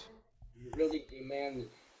works. You really demand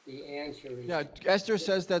the answer. Yeah, Esther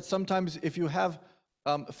says that sometimes if you have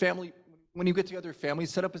family, when you get together, family,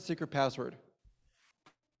 set up a secret password.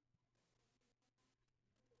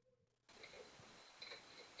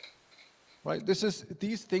 Right,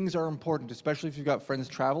 these things are important, especially if you've got friends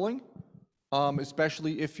traveling,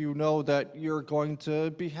 especially if you know that you're going to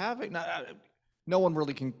be having, no one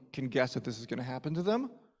really can guess that this is going to happen to them,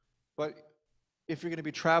 but if you're going to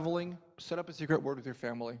be traveling, set up a secret word with your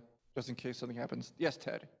family, just in case something happens. Yes,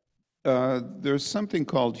 Ted? There's something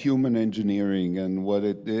called human engineering, and what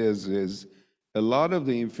it is a lot of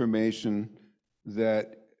the information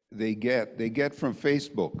that they get from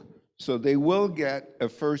Facebook. So they will get a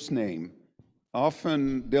first name.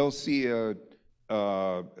 Often they'll see on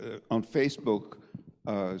Facebook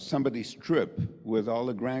somebody's trip with all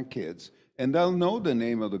the grandkids, and they'll know the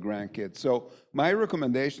name of the grandkids. So my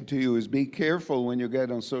recommendation to you is be careful when you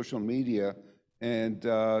get on social media, and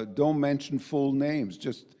don't mention full names.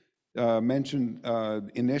 Just mention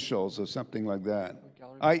initials or something like that.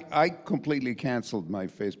 I completely canceled my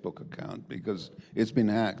Facebook account because it's been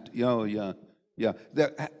hacked. Yeah.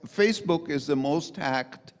 Facebook is the most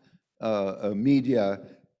hacked media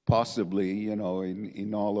possibly, in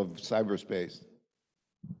all of cyberspace.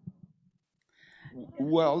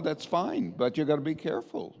 Well, that's fine, but you got to be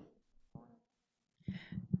careful.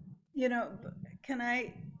 You know, can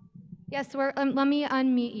I? Yes, let me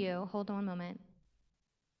unmute you. Hold on a moment.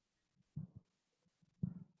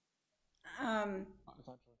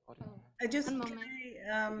 I just, One can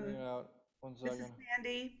moment. I, One this is second.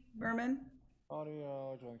 Sandy Berman.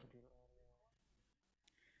 Audio, join computer.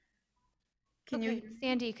 Can Okay, you?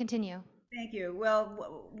 Sandy, continue. Thank you.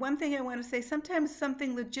 Well, one thing I want to say, sometimes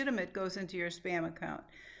something legitimate goes into your spam account.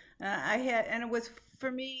 And it was,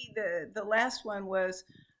 for me, the last one was,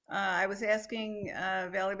 I was asking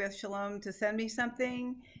Valley Beth Shalom to send me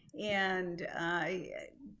something, and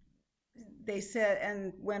they said,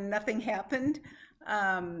 and when nothing happened,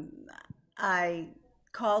 I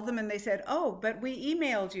called them and they said, oh, but we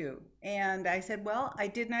emailed you. And I said, well, I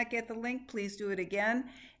did not get the link, please do it again.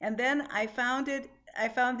 And then I found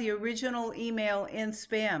the original email in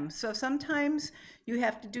spam. So sometimes you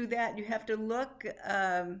have to do that. You have to look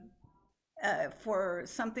for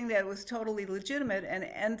something that was totally legitimate and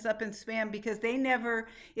it ends up in spam because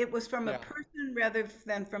it was from a person rather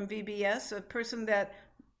than from VBS, a person that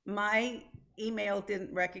my email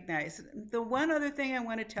didn't recognize. The one other thing I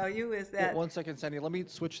want to tell you is that. One second, Sandy. Let me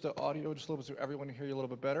switch the audio just a little bit so everyone can hear you a little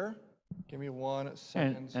bit better. Give me 1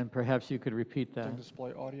 second. And perhaps you could repeat that.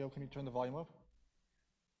 Display audio. Can you turn the volume up?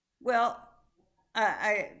 Well,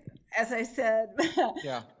 as I said,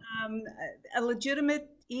 yeah. A legitimate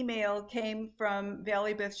email came from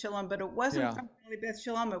Valley Beth Shalom, but it wasn't from Valley Beth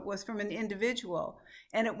Shalom. It was from an individual,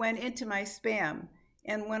 and it went into my spam.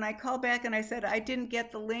 And when I called back and I said, I didn't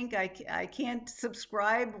get the link, I can't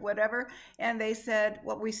subscribe, whatever. And they said,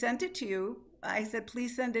 well, we sent it to you. I said,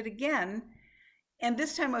 please send it again. And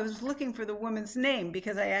this time I was looking for the woman's name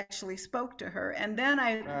because I actually spoke to her. And then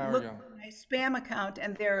I looked at my spam account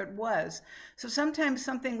and there it was. So sometimes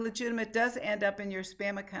something legitimate does end up in your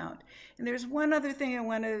spam account. And there's one other thing I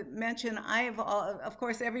want to mention. Of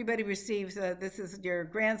course, everybody receives, this is your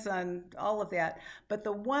grandson, all of that. But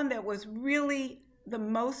the one that was really the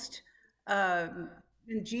most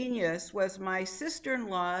ingenious was my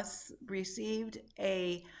sister-in-law received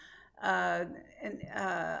a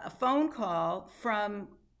phone call from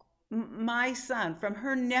my son, from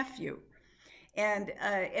her nephew, and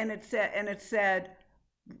it said,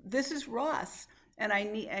 "This is Ross, and I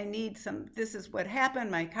need some. This is what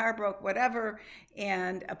happened. My car broke, whatever,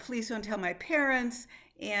 and please don't tell my parents.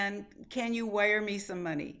 And can you wire me some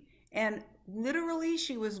money?" And literally,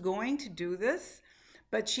 she was going to do this,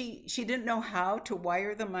 but she didn't know how to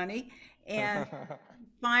wire the money, and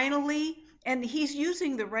finally. And he's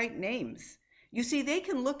using the right names. You see, they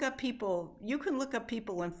can look up people. You can look up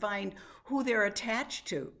people and find who they're attached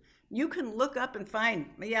to. You can look up and find,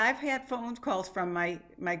 I've had phone calls from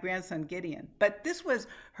my grandson Gideon, but this was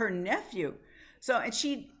her nephew. So, and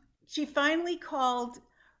she finally called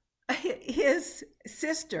his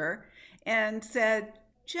sister and said,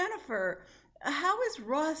 Jennifer, how is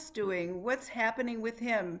Ross doing? What's happening with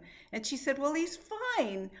him? And she said, well, he's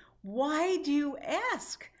fine. Why do you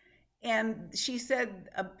ask? And she said,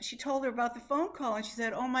 she told her about the phone call, and she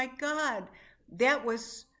said, "Oh my God, that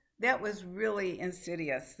was really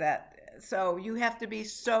insidious." So you have to be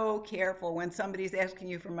so careful when somebody's asking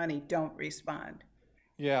you for money. Don't respond.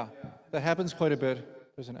 Yeah, that happens quite a bit.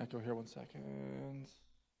 There's an echo here. 1 second.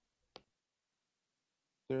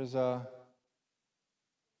 There's there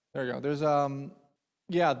you go. There's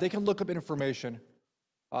yeah, they can look up information.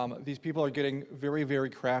 These people are getting very, very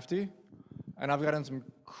crafty. And I've gotten some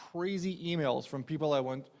crazy emails from people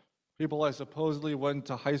I supposedly went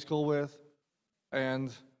to high school with,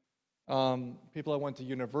 and people I went to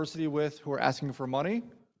university with who are asking for money.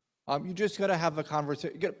 You just gotta have a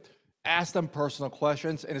conversation. Ask them personal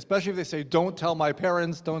questions, and especially if they say, "Don't tell my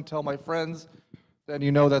parents, don't tell my friends," then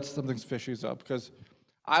you know that something's fishy's up. Because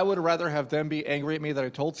I would rather have them be angry at me that I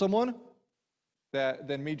told someone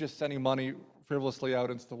than me just sending money frivolously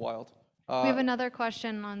out into the wild. We have another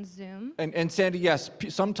question on Zoom. And Sandy, yes,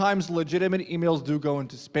 sometimes legitimate emails do go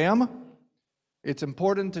into spam. It's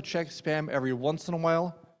important to check spam every once in a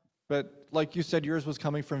while, but like you said, yours was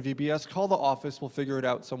coming from VBS. Call the office, we'll figure it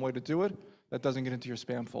out some way to do it that doesn't get into your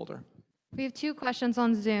spam folder. We have 2 questions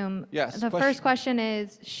on Zoom. Yes. The first question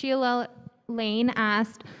is, Sheila Lane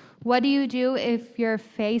asked, what do you do if your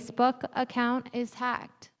Facebook account is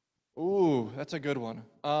hacked? Ooh, that's a good one.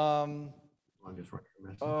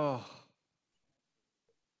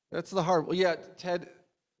 That's the hard. Well, yeah, Ted.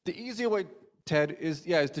 The easy way, Ted, is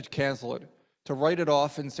to cancel it, to write it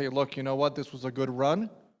off and say, look, you know what, this was a good run.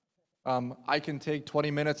 I can take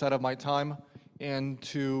 20 minutes out of my time and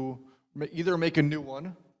to either make a new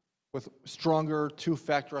one with stronger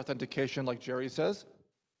 2-factor authentication, like Jerry says.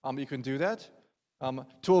 You can do that,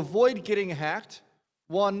 To avoid getting hacked,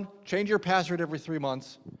 one, change your password every 3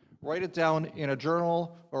 months. Write it down in a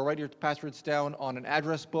journal or write your passwords down on an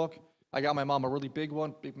address book. I got my mom a really big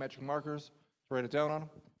one, big magic markers to write it down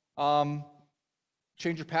on.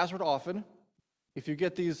 Change your password often. If you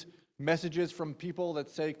get these messages from people that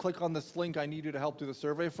say, click on this link, I need you to help do the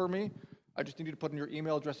survey for me. I just need you to put in your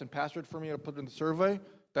email address and password for me to put in the survey.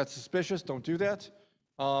 That's suspicious, don't do that.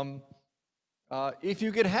 If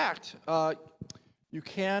you get hacked, you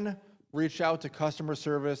can reach out to customer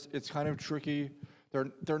service. It's kind of tricky.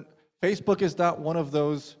 Facebook is not one of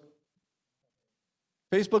those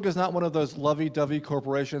lovey-dovey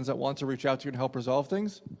corporations that want to reach out to you and help resolve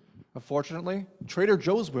things. Unfortunately, Trader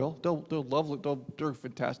Joe's will. They're lovely. They're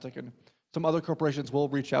fantastic, and some other corporations will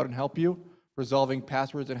reach out and help you resolving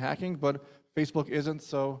passwords and hacking. But Facebook isn't.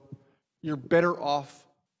 So you're better off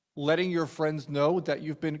letting your friends know that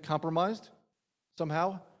you've been compromised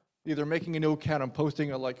somehow, either making a new account and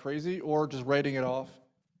posting it like crazy, or just writing it off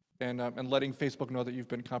and letting Facebook know that you've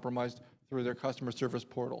been compromised through their customer service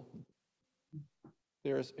portal.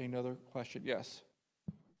 There's another question. Yes.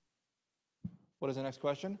 What is the next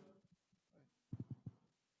question?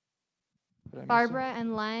 Barbara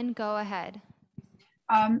and Len, go ahead.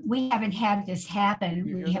 We haven't had this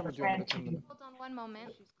happen. We have a friend. Hold on one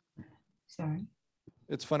moment. Sorry.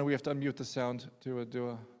 It's funny, we have to unmute the sound to do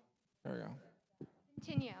a, there we go.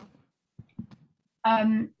 Continue.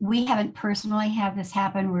 We haven't personally had this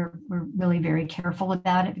happen. We're really very careful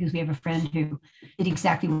about it because we have a friend who did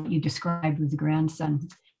exactly what you described with the grandson.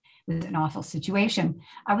 It was an awful situation.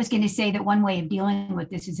 I was going to say that one way of dealing with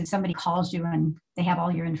this is if somebody calls you and they have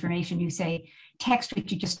all your information, you say, text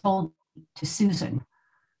what you just told to Susan,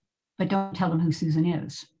 but don't tell them who Susan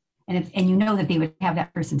is. And you know that they would have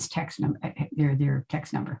that person's text number, their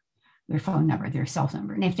text number, their phone number, their cell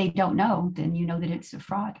number. And if they don't know, then you know that it's a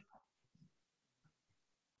fraud.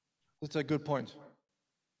 That's a good point.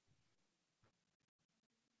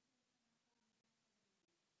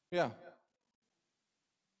 Yeah.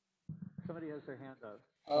 Somebody has their hand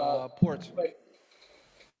up. Port.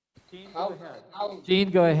 Gene,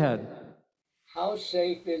 go ahead. How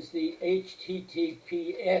safe is the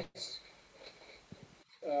HTTPS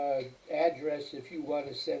address if you want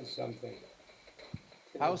to send something?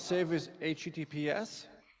 How safe is HTTPS?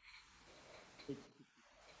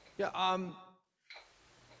 Yeah,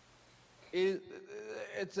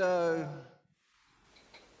 it's a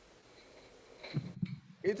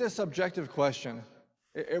subjective question.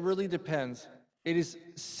 It really depends. It is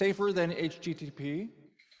safer than HTTP,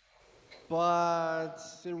 but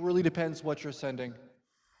it really depends what you're sending.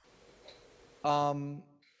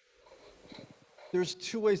 There's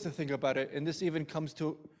two ways to think about it, and this even comes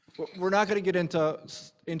to, we're not going to get into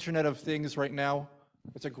Internet of Things right now.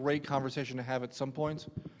 It's a great conversation to have at some point.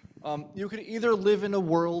 You could either live in a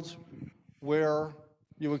world where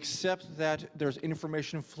you accept that there's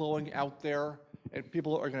information flowing out there and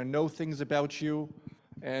people are going to know things about you,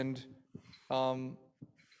 and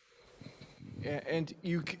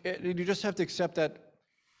you just have to accept that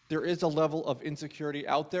there is a level of insecurity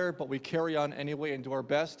out there, but we carry on anyway and do our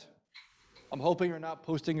best. I'm hoping you're not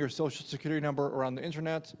posting your social security number around the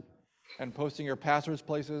internet and posting your passwords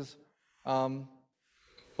places.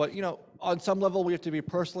 But you know, on some level, we have to be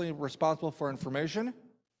personally responsible for information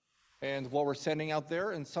and what we're sending out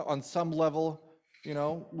there. And so on some level, you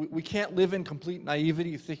know, we can't live in complete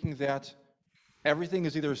naivety thinking that everything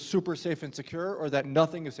is either super safe and secure or that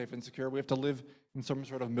nothing is safe and secure. We have to live in some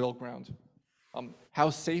sort of middle ground. How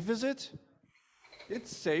safe is it?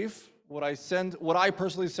 It's safe. Would I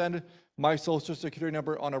personally send my social security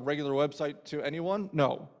number on a regular website to anyone?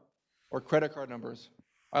 No. Or credit card numbers.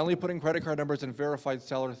 I only put in credit card numbers in verified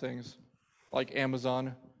seller things like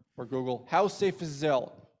Amazon or Google. How safe is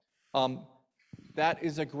Zelle? That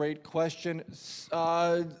is a great question.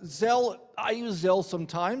 Zelle, I use Zelle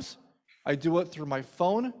sometimes. I do it through my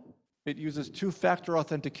phone. It uses two-factor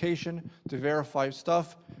authentication to verify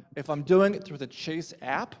stuff. If I'm doing it through the Chase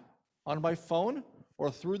app on my phone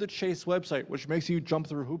or through the Chase website, which makes you jump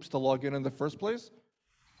through hoops to log in the first place,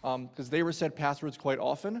 because they reset passwords quite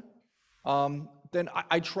often, then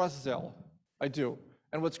I trust Zelle. I do.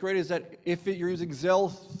 And what's great is that if you're using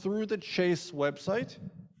Zelle through the Chase website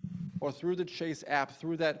or through the Chase app,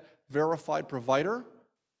 through that verified provider,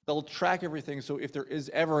 they'll track everything. So if there is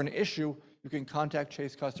ever an issue, you can contact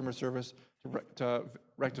Chase customer service to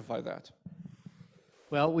rectify that.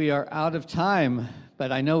 Well, we are out of time,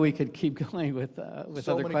 but I know we could keep going with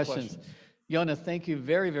other questions. Yonah, thank you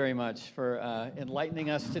very, very much for enlightening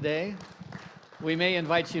us today. We may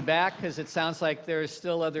invite you back because it sounds like there's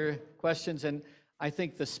still other questions, and I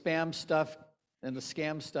think the spam stuff and the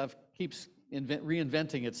scam stuff keeps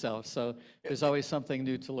reinventing itself. So there's always something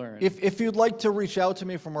new to learn. If you'd like to reach out to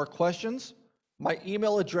me for more questions, my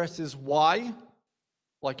email address is y,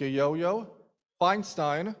 like a yo-yo,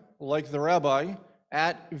 Feinstein, like the rabbi,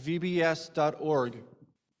 at vbs.org.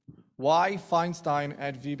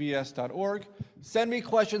 yfeinstein@vbs.org. Send me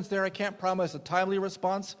questions there. I can't promise a timely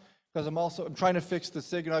response because I'm trying to fix the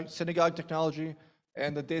synagogue technology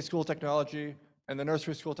and the day school technology and the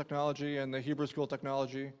nursery school technology and the Hebrew school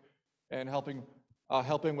technology and helping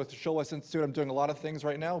with the Sholas Institute. I'm doing a lot of things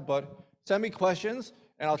right now, but send me questions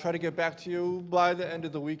and I'll try to get back to you by the end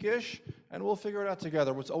of the week-ish and we'll figure it out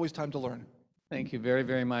together. It's always time to learn. Thank you very,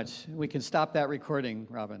 very much. We can stop that recording,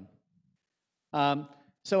 Robin.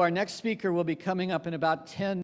 So our next speaker will be coming up in about 10